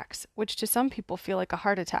panic attacks, which to some people feel like a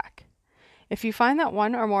heart attack. If you find that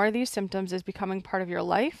one or more of these symptoms is becoming part of your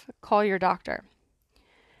life, call your doctor.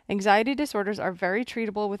 Anxiety disorders are very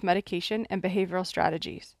treatable with medication and behavioral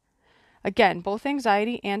strategies. Again, both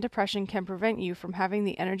anxiety and depression can prevent you from having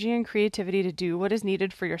the energy and creativity to do what is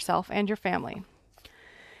needed for yourself and your family.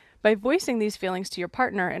 By voicing these feelings to your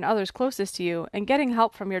partner and others closest to you and getting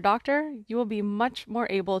help from your doctor, you will be much more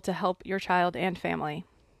able to help your child and family.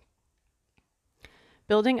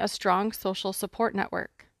 Building a strong social support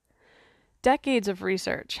network. Decades of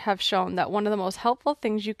research have shown that one of the most helpful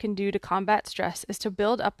things you can do to combat stress is to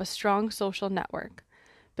build up a strong social network.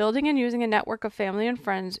 Building and using a network of family and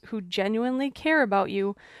friends who genuinely care about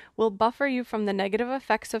you will buffer you from the negative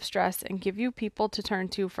effects of stress and give you people to turn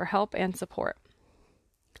to for help and support.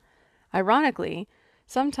 Ironically,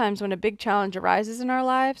 sometimes when a big challenge arises in our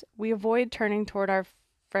lives, we avoid turning toward our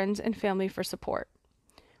friends and family for support.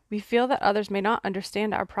 We feel that others may not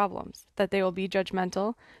understand our problems, that they will be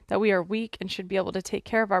judgmental, that we are weak and should be able to take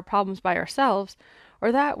care of our problems by ourselves,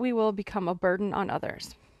 or that we will become a burden on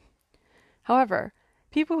others. However,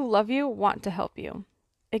 people who love you want to help you.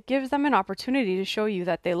 It gives them an opportunity to show you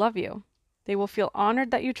that they love you. They will feel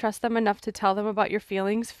honored that you trust them enough to tell them about your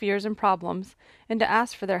feelings, fears, and problems, and to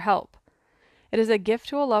ask for their help. It is a gift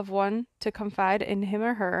to a loved one to confide in him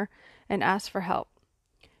or her and ask for help.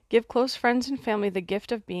 Give close friends and family the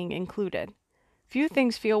gift of being included. Few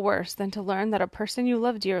things feel worse than to learn that a person you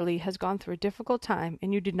love dearly has gone through a difficult time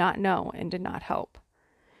and you did not know and did not help.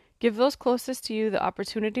 Give those closest to you the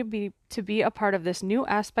opportunity to be a part of this new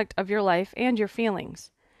aspect of your life and your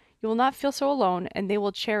feelings. You will not feel so alone, and they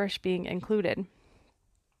will cherish being included.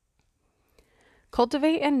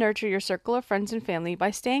 Cultivate and nurture your circle of friends and family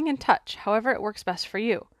by staying in touch however it works best for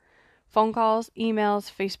you. Phone calls,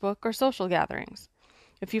 emails, Facebook, or social gatherings.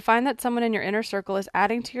 If you find that someone in your inner circle is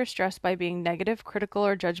adding to your stress by being negative, critical,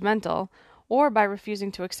 or judgmental, or by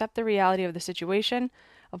refusing to accept the reality of the situation,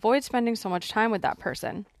 avoid spending so much time with that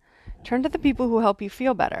person. Turn to the people who help you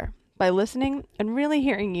feel better, by listening and really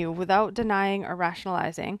hearing you without denying or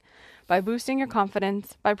rationalizing, by boosting your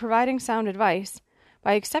confidence, by providing sound advice,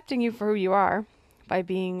 by accepting you for who you are, by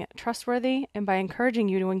being trustworthy, and by encouraging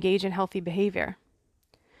you to engage in healthy behavior.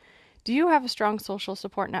 Do you have a strong social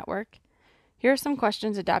support network? Here are some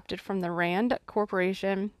questions adapted from the RAND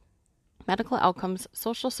Corporation Medical Outcomes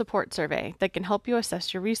Social Support Survey that can help you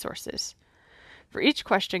assess your resources. For each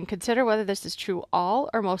question, consider whether this is true all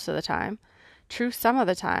or most of the time, true some of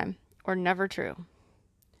the time, or never true.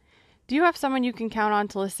 Do you have someone you can count on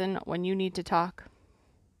to listen when you need to talk?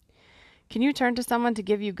 Can you turn to someone to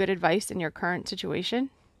give you good advice in your current situation?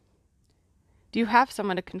 Do you have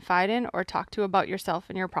someone to confide in or talk to about yourself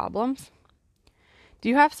and your problems? Do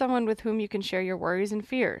you have someone with whom you can share your worries and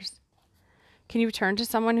fears? Can you turn to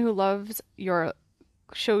someone who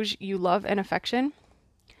shows you love and affection?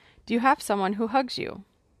 Do you have someone who hugs you?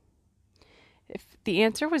 If the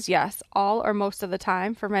answer was yes, all or most of the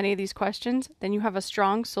time for many of these questions, then you have a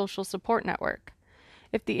strong social support network.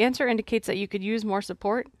 If the answer indicates that you could use more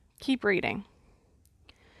support, keep reading.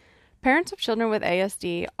 Parents of children with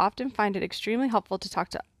ASD often find it extremely helpful to talk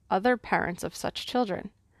to other parents of such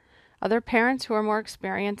children. Other parents who are more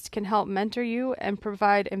experienced can help mentor you and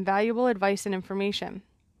provide invaluable advice and information.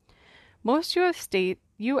 Most U.S.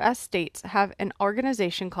 states have an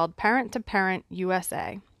organization called Parent to Parent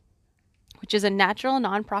USA, which is a natural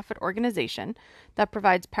nonprofit organization that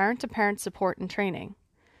provides parent-to-parent support and training.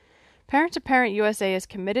 Parent to Parent USA is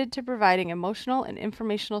committed to providing emotional and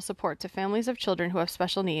informational support to families of children who have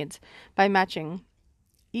special needs by matching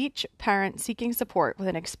each parent seeking support with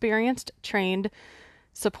an experienced, trained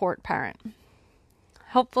support parent.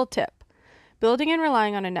 Helpful tip: building and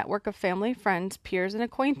relying on a network of family, friends, peers, and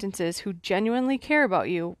acquaintances who genuinely care about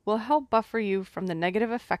you will help buffer you from the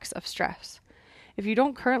negative effects of stress. If you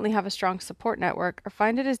don't currently have a strong support network or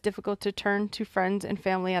find it is difficult to turn to friends and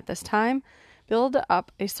family at this time, build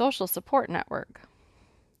up a social support network.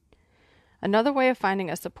 Another way of finding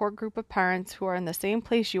a support group of parents who are in the same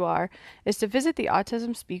place you are is to visit the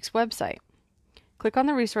Autism Speaks website. Click on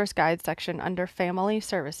the resource guide section under Family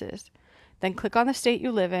Services. Then click on the state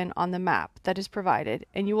you live in on the map that is provided,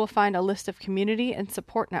 and you will find a list of community and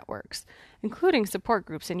support networks, including support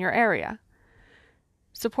groups in your area.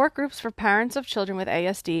 Support groups for parents of children with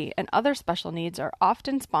ASD and other special needs are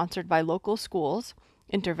often sponsored by local schools,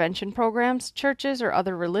 intervention programs, churches or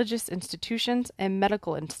other religious institutions, and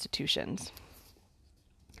medical institutions.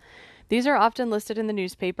 These are often listed in the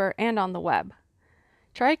newspaper and on the web.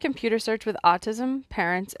 Try a computer search with autism,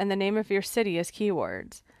 parents, and the name of your city as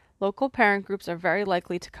keywords. Local parent groups are very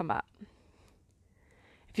likely to come up.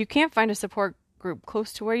 If you can't find a support group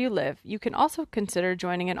close to where you live, you can also consider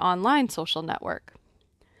joining an online social network.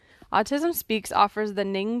 Autism Speaks offers the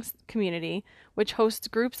NINGS community, which hosts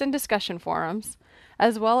groups and discussion forums,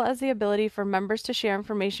 as well as the ability for members to share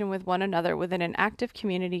information with one another within an active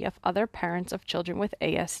community of other parents of children with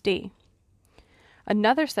ASD.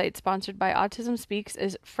 Another site sponsored by Autism Speaks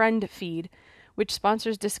is FriendFeed, which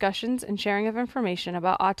sponsors discussions and sharing of information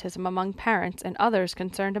about autism among parents and others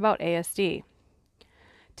concerned about ASD.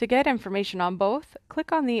 To get information on both,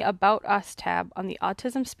 click on the About Us tab on the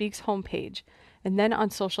Autism Speaks homepage, and then on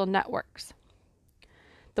social networks.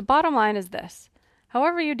 The bottom line is this.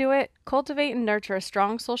 However you do it, cultivate and nurture a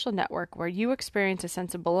strong social network where you experience a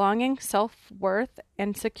sense of belonging, self-worth,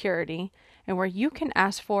 and security, and where you can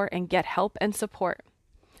ask for and get help and support.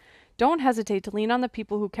 Don't hesitate to lean on the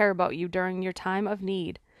people who care about you during your time of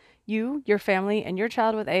need. You, your family, and your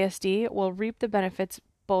child with ASD will reap the benefits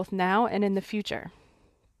both now and in the future.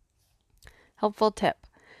 Helpful tip.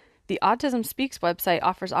 The Autism Speaks website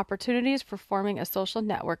offers opportunities for forming a social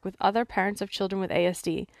network with other parents of children with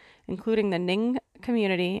ASD, including the Ning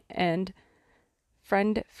community and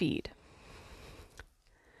Friend Feed.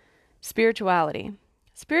 Spirituality.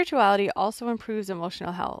 Spirituality also improves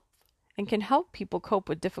emotional health and can help people cope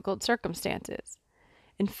with difficult circumstances.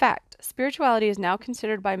 In fact, spirituality is now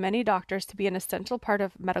considered by many doctors to be an essential part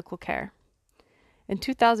of medical care. In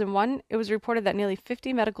 2001, it was reported that nearly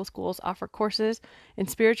 50 medical schools offer courses in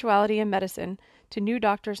spirituality and medicine to new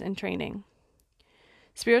doctors in training.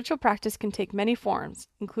 Spiritual practice can take many forms,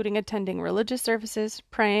 including attending religious services,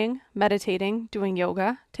 praying, meditating, doing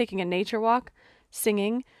yoga, taking a nature walk,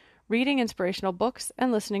 singing, reading inspirational books,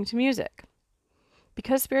 and listening to music.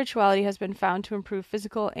 Because spirituality has been found to improve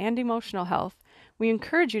physical and emotional health, we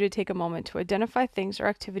encourage you to take a moment to identify things or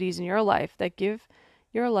activities in your life that give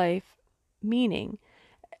your life meaning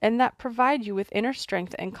and that provide you with inner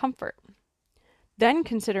strength and comfort. Then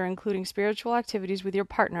consider including spiritual activities with your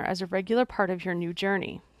partner as a regular part of your new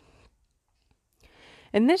journey.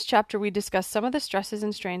 In this chapter, we discuss some of the stresses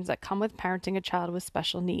and strains that come with parenting a child with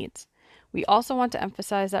special needs. We also want to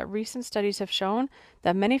emphasize that recent studies have shown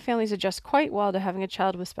that many families adjust quite well to having a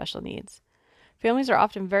child with special needs. Families are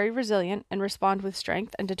often very resilient and respond with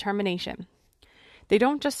strength and determination. They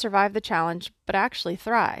don't just survive the challenge, but actually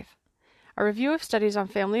thrive. A review of studies on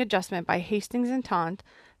family adjustment by Hastings and Taunt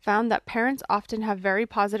found that parents often have very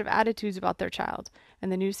positive attitudes about their child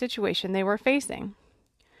and the new situation they were facing.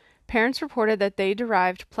 Parents reported that they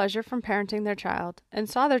derived pleasure from parenting their child and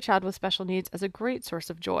saw their child with special needs as a great source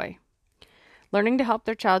of joy. Learning to help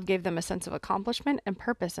their child gave them a sense of accomplishment and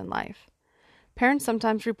purpose in life. Parents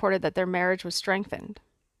sometimes reported that their marriage was strengthened.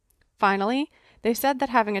 Finally, they said that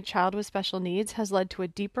having a child with special needs has led to a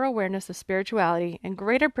deeper awareness of spirituality and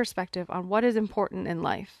greater perspective on what is important in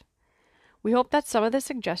life. We hope that some of the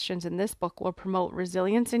suggestions in this book will promote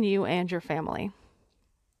resilience in you and your family.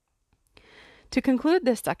 To conclude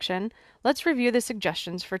this section, let's review the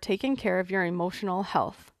suggestions for taking care of your emotional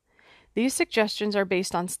health. These suggestions are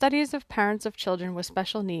based on studies of parents of children with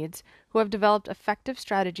special needs who have developed effective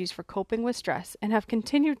strategies for coping with stress and have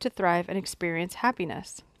continued to thrive and experience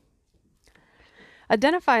happiness.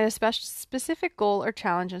 Identify a specific goal or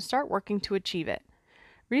challenge and start working to achieve it.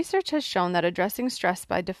 Research has shown that addressing stress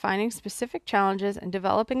by defining specific challenges and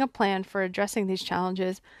developing a plan for addressing these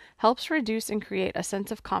challenges helps reduce and create a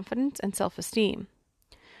sense of confidence and self-esteem.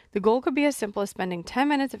 The goal could be as simple as spending 10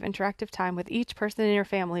 minutes of interactive time with each person in your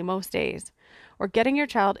family most days, or getting your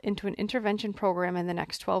child into an intervention program in the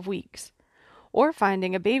next 12 weeks, or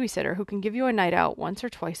finding a babysitter who can give you a night out once or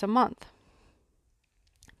twice a month.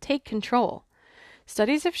 Take control.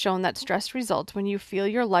 Studies have shown that stress results when you feel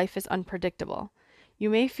your life is unpredictable. You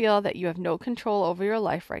may feel that you have no control over your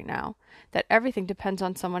life right now, that everything depends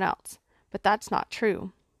on someone else, but that's not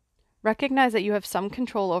true. Recognize that you have some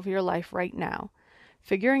control over your life right now.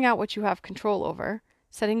 Figuring out what you have control over,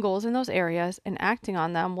 setting goals in those areas, and acting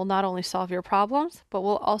on them will not only solve your problems, but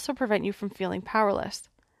will also prevent you from feeling powerless.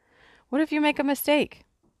 What if you make a mistake?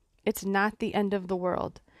 It's not the end of the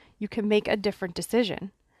world. You can make a different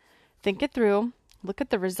decision. Think it through. Look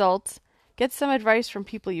at the results, get some advice from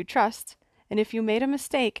people you trust, and if you made a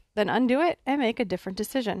mistake, then undo it and make a different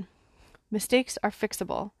decision. Mistakes are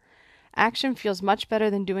fixable. Action feels much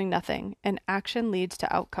better than doing nothing, and action leads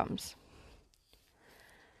to outcomes.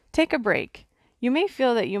 Take a break. You may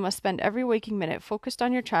feel that you must spend every waking minute focused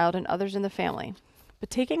on your child and others in the family,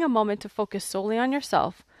 but taking a moment to focus solely on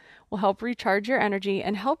yourself will help recharge your energy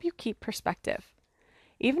and help you keep perspective.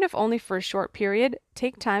 Even if only for a short period,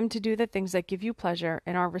 take time to do the things that give you pleasure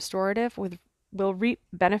and are restorative will reap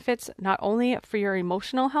benefits not only for your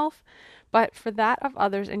emotional health, but for that of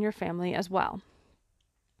others in your family as well.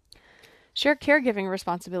 Share caregiving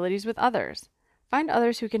responsibilities with others. Find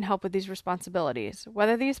others who can help with these responsibilities,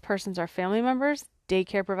 whether these persons are family members,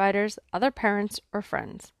 daycare providers, other parents, or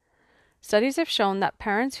friends. Studies have shown that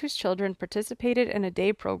parents whose children participated in a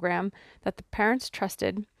day program that the parents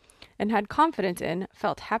trusted and had confidence in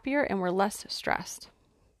felt happier and were less stressed.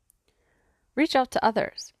 Reach out to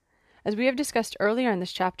others. As we have discussed earlier in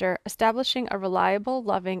this chapter, establishing a reliable,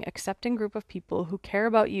 loving, accepting group of people who care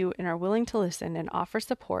about you and are willing to listen and offer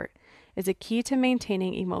support is a key to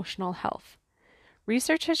maintaining emotional health.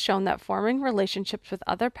 Research has shown that forming relationships with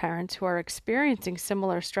other parents who are experiencing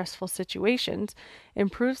similar stressful situations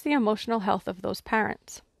improves the emotional health of those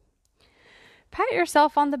parents. Pat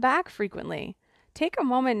yourself on the back frequently. Take a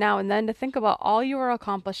moment now and then to think about all you are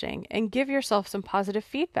accomplishing and give yourself some positive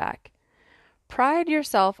feedback. Pride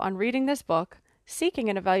yourself on reading this book, seeking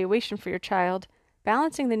an evaluation for your child,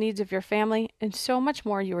 balancing the needs of your family, and so much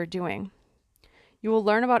more you are doing. You will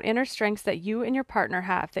learn about inner strengths that you and your partner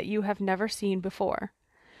have that you have never seen before.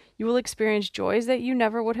 You will experience joys that you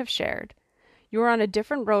never would have shared. You are on a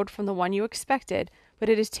different road from the one you expected, but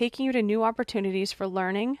it is taking you to new opportunities for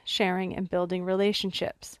learning, sharing, and building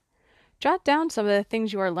relationships. Jot down some of the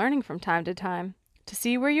things you are learning from time to time to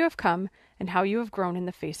see where you have come and how you have grown in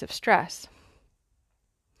the face of stress.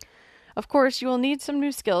 Of course, you will need some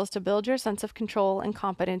new skills to build your sense of control and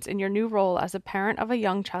confidence in your new role as a parent of a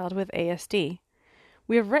young child with ASD.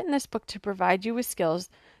 We have written this book to provide you with skills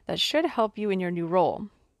that should help you in your new role.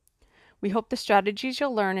 We hope the strategies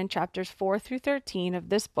you'll learn in chapters 4 through 13 of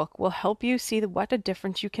this book will help you see what a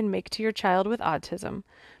difference you can make to your child with autism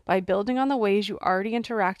by building on the ways you already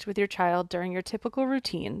interact with your child during your typical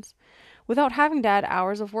routines, without having to add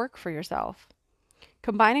hours of work for yourself.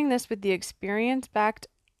 Combining this with the experience-backed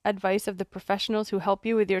advice of the professionals who help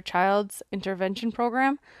you with your child's intervention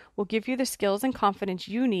program will give you the skills and confidence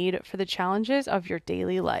you need for the challenges of your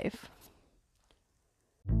daily life.